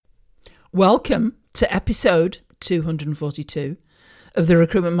Welcome to episode 242 of the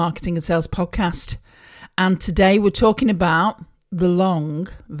Recruitment, Marketing and Sales podcast. And today we're talking about the long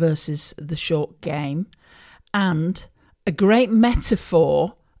versus the short game and a great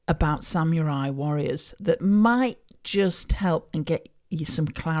metaphor about samurai warriors that might just help and get you some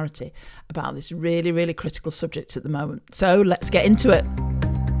clarity about this really, really critical subject at the moment. So let's get into it.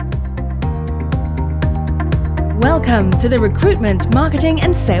 Welcome to the Recruitment, Marketing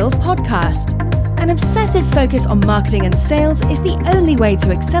and Sales podcast. An obsessive focus on marketing and sales is the only way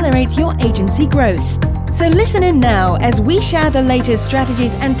to accelerate your agency growth. So listen in now as we share the latest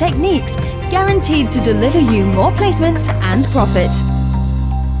strategies and techniques guaranteed to deliver you more placements and profit.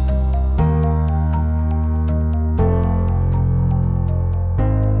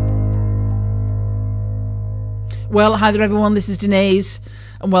 Well, hi there everyone, this is Denise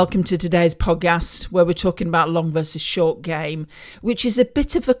and welcome to today's podcast where we're talking about long versus short game, which is a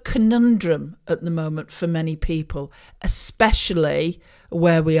bit of a conundrum at the moment for many people, especially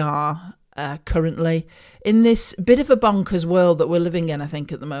where we are currently in this bit of a bonkers world that we're living in, I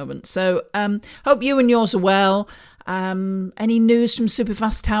think, at the moment. So hope you and yours are well. Any news from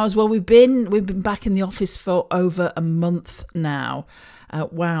Superfast Towers? Well, we've been back in the office for over a month now.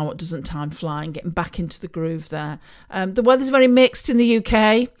 Wow, doesn't time fly, and getting back into the groove there. The weather's very mixed in the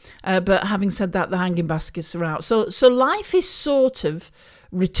UK, but having said that, the hanging baskets are out. So life is sort of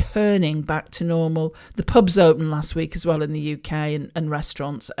returning back to normal. The pubs opened last week as well in the UK and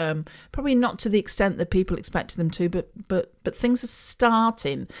restaurants. Probably not to the extent that people expected them to, but things are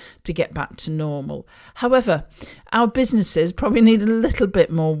starting to get back to normal. However, our businesses probably need a little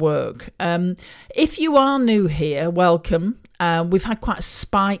bit more work. If you are new here, welcome. We've had quite a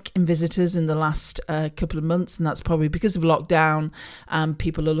spike in visitors in the last couple of months, and that's probably because of lockdown.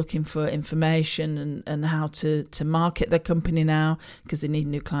 People are looking for information and how to market their company now because they need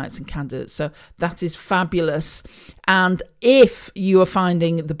new clients and candidates. So that is fabulous. And if you are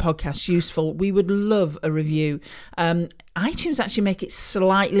finding the podcast useful, we would love a review. iTunes actually make it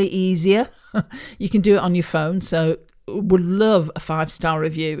slightly easier. You can do it on your phone, so would love a 5-star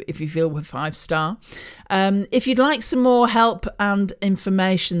review if you feel we're 5-star. If you'd like some more help and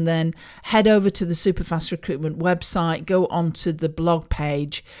information, then head over to the Superfast Recruitment website, go onto the blog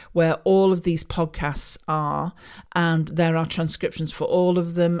page where all of these podcasts are, and there are transcriptions for all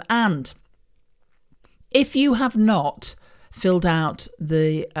of them. And if you have not filled out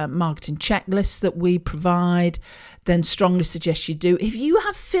the marketing checklist that we provide, then strongly suggest you do. If you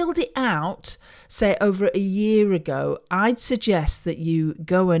have filled it out, say over a year ago, I'd suggest that you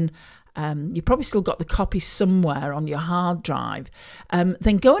go and you probably still got the copy somewhere on your hard drive,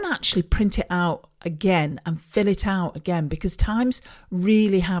 then go and actually print it out again and fill it out again, because times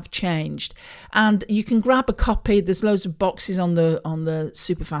really have changed. And you can grab a copy. There's loads of boxes on the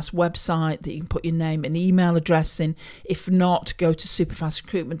Superfast website that you can put your name and email address in. If not, go to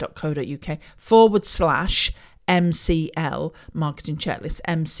superfastrecruitment.co.uk/MCL, marketing checklist,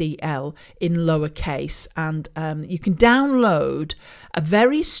 MCL in lowercase, and you can download a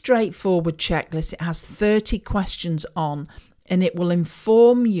very straightforward checklist. It has 30 questions on, and it will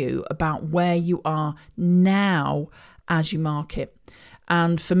inform you about where you are now as you market.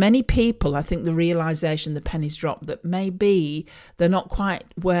 And for many people, I think the realization, the pennies drop, that maybe they're not quite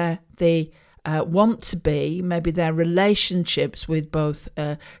where they want to be. Maybe their relationships with both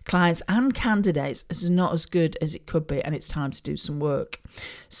clients and candidates is not as good as it could be, and it's time to do some work.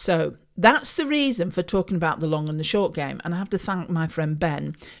 So that's the reason for talking about the long and the short game. And I have to thank my friend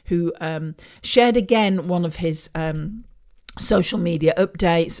Ben, who shared again one of his social media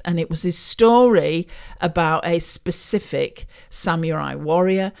updates, and it was his story about a specific samurai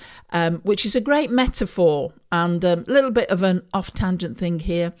warrior, which is a great metaphor and a little bit of an off-tangent thing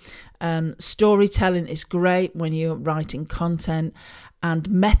here. Storytelling is great when you're writing content,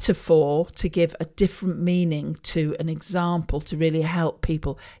 and metaphor to give a different meaning to an example to really help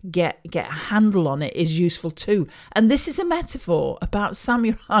people get a handle on it is useful too. And this is a metaphor about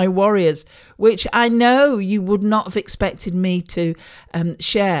samurai warriors, which I know you would not have expected me to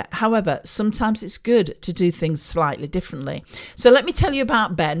share. However, sometimes it's good to do things slightly differently. So let me tell you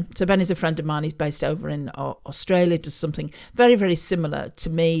about Ben. So Ben is a friend of mine. He's based over in Australia, does something very, very similar to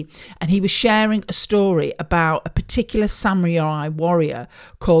me. And he was sharing a story about a particular samurai warrior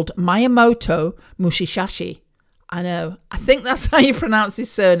called Miyamoto Mushishashi. I know, I think that's how you pronounce his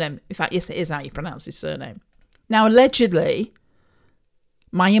surname. In fact, yes, it is how you pronounce his surname. Now, allegedly,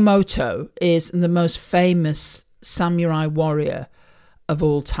 Miyamoto is the most famous samurai warrior of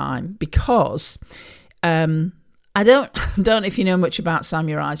all time because I don't know if you know much about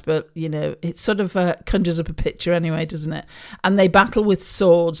samurais, but, it sort of conjures up a picture anyway, doesn't it? And they battle with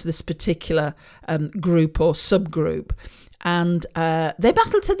swords, this particular group or subgroup. And they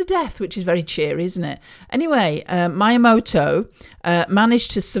battle to the death, which is very cheery, isn't it? Anyway, Miyamoto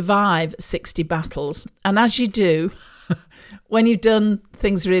managed to survive 60 battles. And as you do, when you've done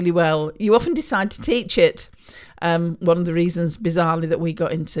things really well, you often decide to teach it. One of the reasons, bizarrely, that we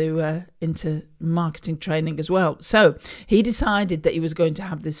got into marketing training as well. So he decided that he was going to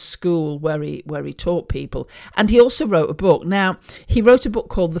have this school where he taught people, and he also wrote a book. Now, he wrote a book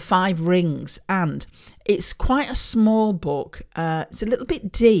called The 5 Rings, and it's quite a small book. It's a little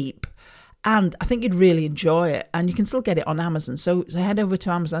bit deep, and I think you'd really enjoy it. And you can still get it on Amazon. So head over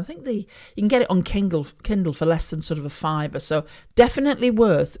to Amazon. I think you can get it on Kindle for less than sort of $5. So definitely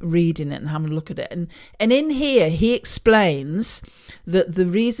worth reading it and having a look at it. And in here, he explains that the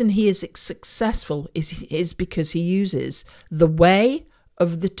reason he is successful is because he uses the way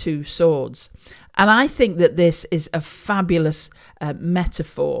of the 2 swords. And I think that this is a fabulous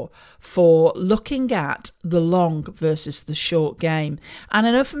metaphor for looking at the long versus the short game. And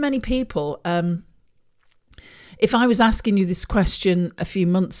I know for many people, if I was asking you this question a few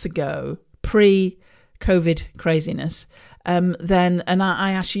months ago, pre-COVID craziness, then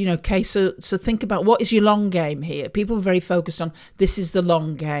I asked you, okay, so think about what is your long game here. People are very focused on this is the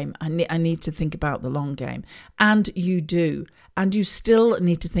long game. I need to think about the long game, and you do, and you still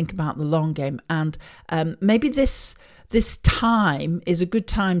need to think about the long game. And maybe this time is a good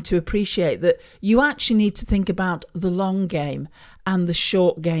time to appreciate that you actually need to think about the long game and the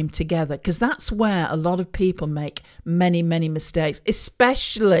short game together, because that's where a lot of people make many, many mistakes,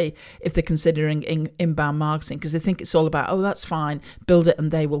 especially if they're considering inbound marketing, because they think it's all about, oh, that's fine, build it and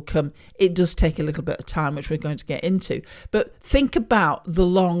they will come. It does take a little bit of time, which we're going to get into. But think about the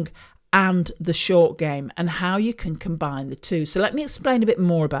long and the short game and how you can combine the two. So let me explain a bit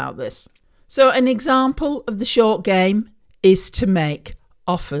more about this. So an example of the short game is to make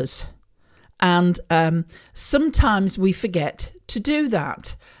offers. And sometimes we forget to do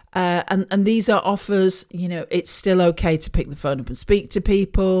that. And these are offers, it's still okay to pick the phone up and speak to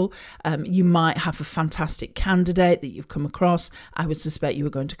people. You might have a fantastic candidate that you've come across. I would suspect you are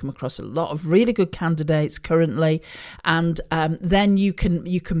going to come across a lot of really good candidates currently. And then you can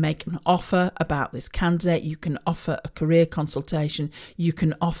make an offer about this candidate. You can offer a career consultation. You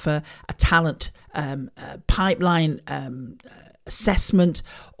can offer a talent pipeline assessment.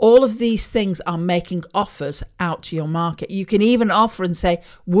 All of these things are making offers out to your market. You can even offer and say,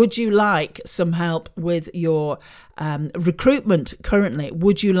 would you like some help with your recruitment currently?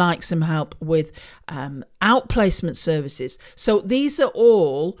 Would you like some help with outplacement services? So these are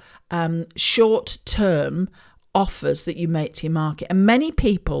all short-term offers that you make to your market. And many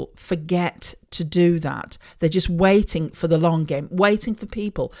people forget to do that. They're just waiting for the long game, waiting for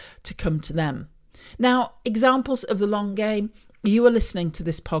people to come to them. Now, examples of the long game. You are listening to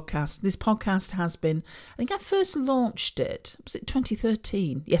this podcast. This podcast has been, I think I first launched it, was it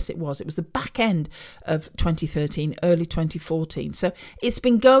 2013? Yes, it was. It was the back end of 2013, early 2014. So it's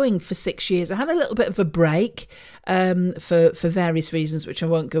been going for 6 years. I had a little bit of a break for various reasons, which I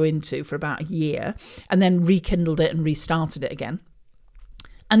won't go into, for about a year, and then rekindled it and restarted it again.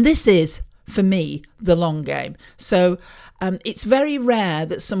 And this is, for me, the long game. So it's very rare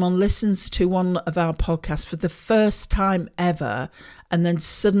that someone listens to one of our podcasts for the first time ever and then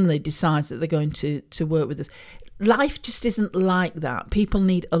suddenly decides that they're going to work with us. Life just isn't like that. People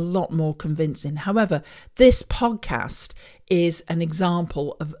need a lot more convincing. However, this podcast is an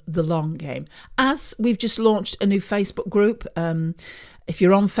example of the long game. As we've just launched a new Facebook group, if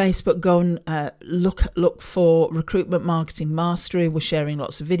you're on Facebook, go and look for Recruitment Marketing Mastery. We're sharing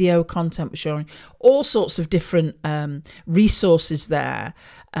lots of video content. We're sharing all sorts of different resources there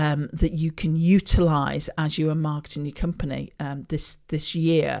that you can utilize as you are marketing your company this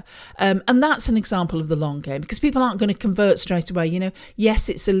year. And that's an example of the long game, because people aren't going to convert straight away. Yes,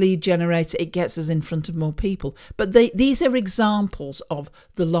 it's a lead generator. It gets us in front of more people. But these are examples of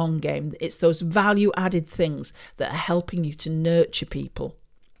the long game. It's those value added things that are helping you to nurture people.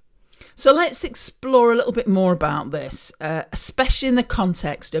 So let's explore a little bit more about this, especially in the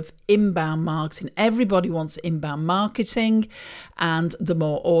context of inbound marketing. Everybody wants inbound marketing, and the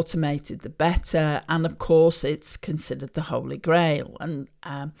more automated, the better. And of course, it's considered the holy grail. And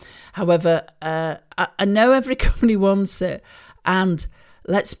however, I know every company wants it. And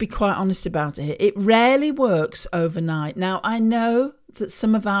let's be quite honest about it. It rarely works overnight. Now, I know that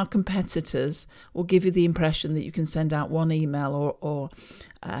some of our competitors will give you the impression that you can send out one email or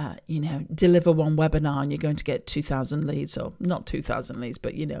deliver one webinar and you're going to get 2,000 leads, or not 2,000 leads,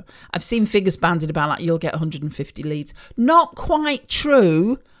 but, I've seen figures banded about like you'll get 150 leads. Not quite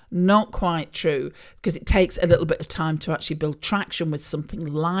true, because it takes a little bit of time to actually build traction with something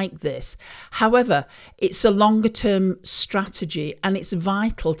like this. However, it's a longer term strategy, and it's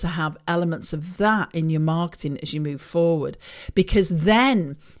vital to have elements of that in your marketing as you move forward, because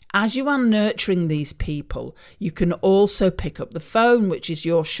then as you are nurturing these people, you can also pick up the phone, which is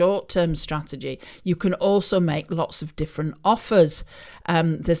your short-term strategy. You can also make lots of different offers.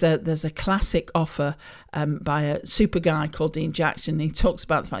 There's a classic offer by a super guy called Dean Jackson. He talks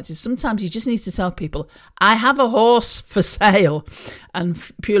about the fact that sometimes you just need to tell people, I have a horse for sale. And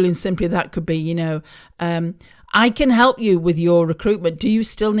purely and simply, that could be, I can help you with your recruitment. Do you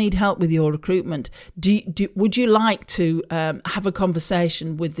still need help with your recruitment? Would you like to have a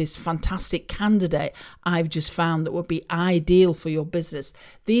conversation with this fantastic candidate I've just found that would be ideal for your business?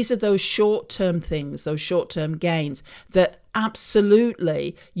 These are those short-term things, those short-term gains that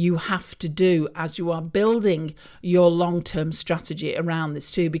absolutely you have to do as you are building your long-term strategy around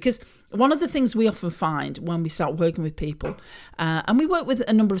this too. Because one of the things we often find when we start working with people, and we work with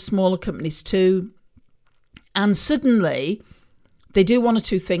a number of smaller companies too, and suddenly they do one or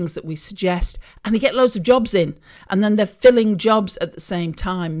two things that we suggest and they get loads of jobs in, and then they're filling jobs at the same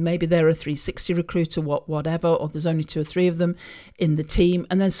time. Maybe they're a 360 recruiter, whatever, or there's only 2 or 3 of them in the team,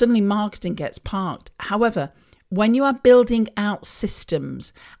 and then suddenly marketing gets parked. However, when you are building out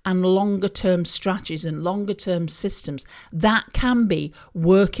systems and longer term strategies and longer term systems, that can be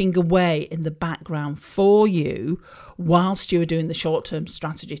working away in the background for you whilst you are doing the short term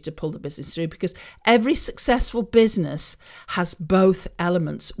strategy to pull the business through. Because every successful business has both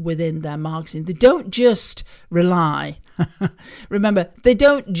elements within their marketing. They don't just rely, remember, they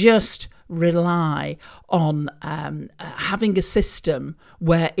don't just rely on having a system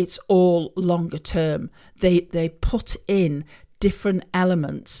where it's all longer term. They put in different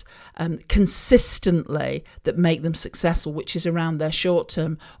elements consistently that make them successful, which is around their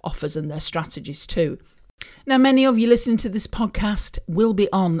short-term offers and their strategies too. Now, many of you listening to this podcast will be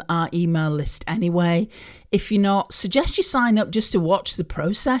on our email list anyway. If you're not, suggest you sign up just to watch the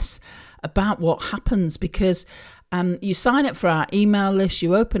process about what happens, because you sign up for our email list,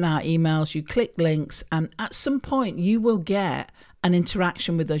 you open our emails, you click links, and at some point you will get an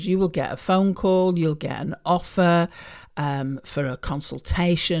interaction with us. You will get a phone call, you'll get an offer for a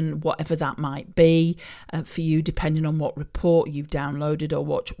consultation, whatever that might be for you, depending on what report you've downloaded or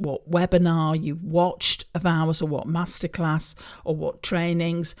what webinar you've watched of ours, or what masterclass or what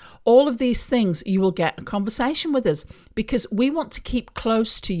trainings. All of these things, you will get a conversation with us, because we want to keep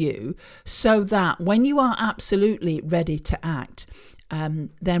close to you so that when you are absolutely ready to act,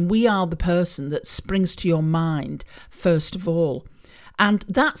 then we are the person that springs to your mind first of all. And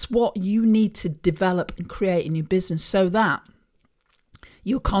that's what you need to develop and create in your business, so that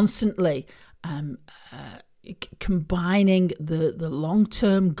you're constantly combining the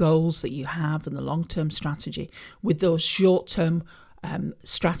long-term goals that you have and the long-term strategy with those short-term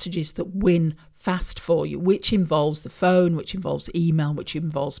strategies that win fast for you, which involves the phone, which involves email, which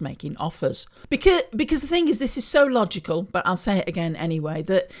involves making offers. Because the thing is, this is so logical, but I'll say it again anyway,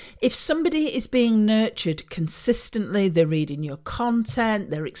 that if somebody is being nurtured consistently, they're reading your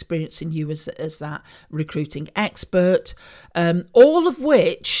content, they're experiencing you as that recruiting expert, all of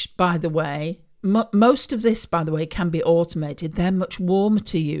which, by the way, most of this, by the way, can be automated. They're much warmer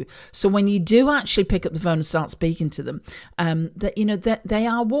to you. So when you do actually pick up the phone and start speaking to them, that they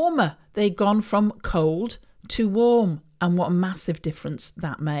are warmer. They've gone from cold to warm, and what a massive difference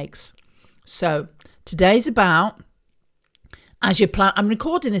that makes. So today's about, as you plan, I'm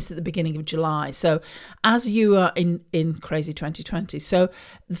recording this at the beginning of July, so as you are in crazy 2020, so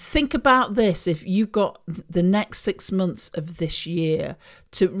think about this. If you've got the next 6 months of this year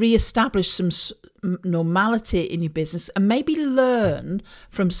to re-establish some normality in your business, and maybe learn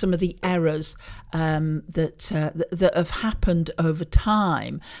from some of the errors that have happened over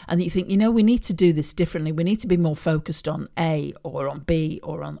time, and you think, we need to do this differently. We need to be more focused on A or on B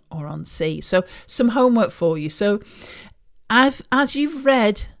or on C. So some homework for you. So as you've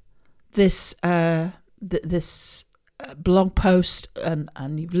read this this blog post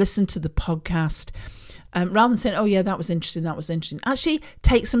and you've listened to the podcast, rather than saying, oh yeah, that was interesting, actually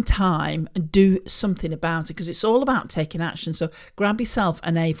take some time and do something about it, because it's all about taking action. So grab yourself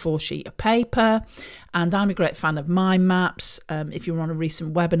an A4 sheet of paper, and I'm a great fan of mind maps. If you were on a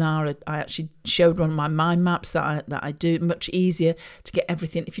recent webinar, I actually showed one of my mind maps that I do. Much easier to get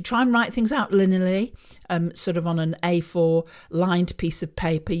everything. If you try and write things out linearly, sort of on an A4 lined piece of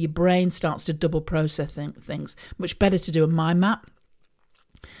paper, your brain starts to double process things. Much better to do a mind map.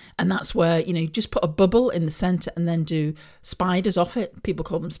 And that's where, you just put a bubble in the center and then do spiders off it. People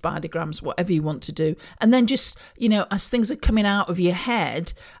call them spidergrams, whatever you want to do. And then just, as things are coming out of your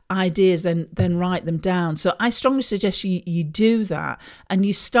head, ideas, then write them down. So I strongly suggest you do that, and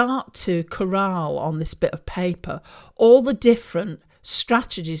you start to corral on this bit of paper all the different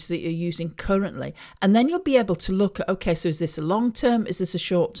strategies that you're using currently, and then you'll be able to look at, okay, so is this a long term, is this a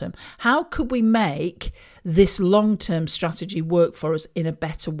short term, how could we make this long term strategy work for us in a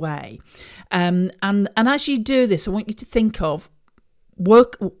better way, and as you do this, I want you to think of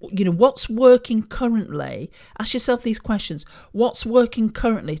what's working currently. Ask yourself these questions: what's working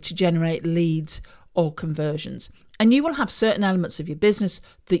currently to generate leads or conversions? And you will have certain elements of your business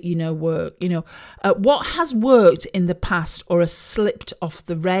that work. What has worked in the past or has slipped off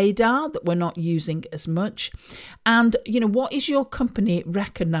the radar that we're not using as much? And, what is your company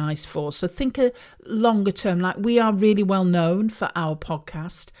recognized for? So think a longer term, like we are really well known for our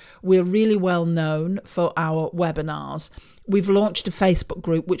podcast. We're really well known for our webinars. We've launched a Facebook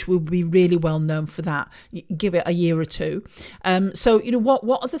group, which will be really well known for that. Give it a year or two. So,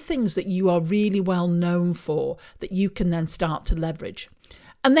 what are the things that you are really well known for that you can then start to leverage?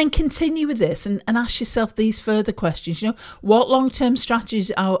 And then continue with this and ask yourself these further questions. What long-term strategies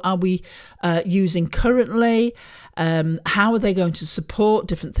are we using currently? How are they going to support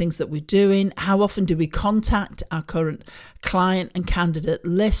different things that we're doing? How often do we contact our current client and candidate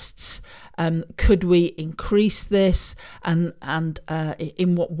lists? Could we increase this? And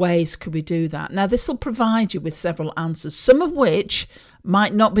in what ways could we do that? Now, this will provide you with several answers, some of which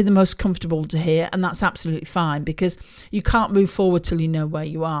might not be the most comfortable to hear, and that's absolutely fine, because you can't move forward till you know where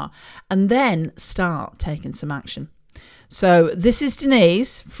you are, and then start taking some action. So this is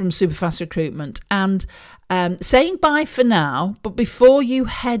Denise from Superfast Recruitment, and saying bye for now. But before you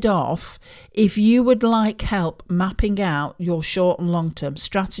head off, if you would like help mapping out your short and long-term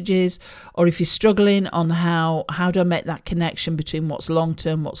strategies, or if you're struggling on how do I make that connection between what's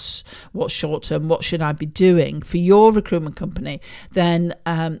long-term, what's short-term, what should I be doing for your recruitment company, then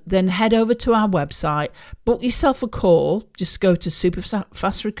head over to our website, book yourself a call. Just go to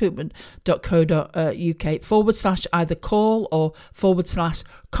superfastrecruitment.co.uk / either call or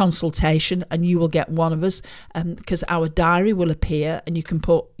 / consultation, and you will get one of us, because our diary will appear, and you can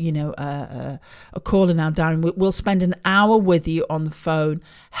put a call in our diary. We'll spend an hour with you on the phone,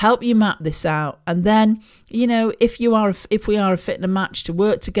 help you map this out, and then if we are a fit and a match to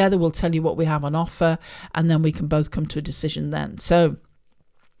work together, we'll tell you what we have on offer, and then we can both come to a decision then. So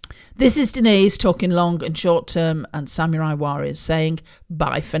this is Denise talking long and short term, and Samurai Warriors saying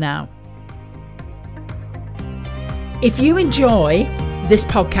bye for now. If you enjoy this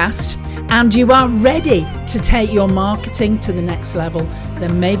podcast and you are ready to take your marketing to the next level,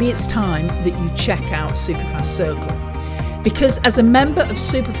 then maybe it's time that you check out Superfast Circle. Because as a member of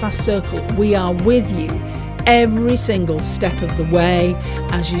Superfast Circle, we are with you every single step of the way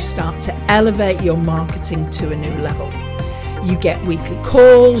as you start to elevate your marketing to a new level. You get weekly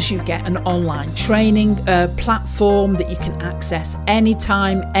calls, you get an online training platform that you can access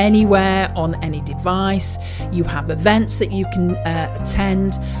anytime, anywhere, on any device. You have events that you can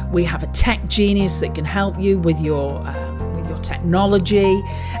attend. We have a tech genius that can help you with your technology.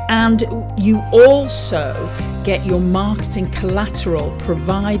 And you also get your marketing collateral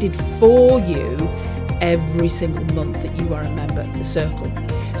provided for you every single month that you are a member of the Circle.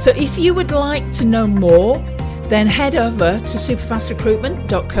 So if you would like to know more, then head over to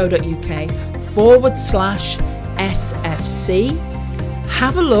superfastrecruitment.co.uk / SFC.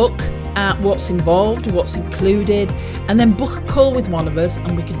 Have a look at what's involved, what's included, and then book a call with one of us,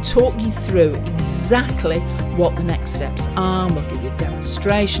 and we can talk you through exactly what the next steps are. We'll give you a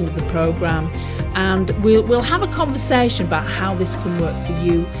demonstration of the program, and we'll have a conversation about how this can work for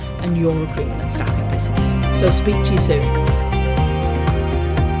you and your recruitment and staffing business. So speak to you soon.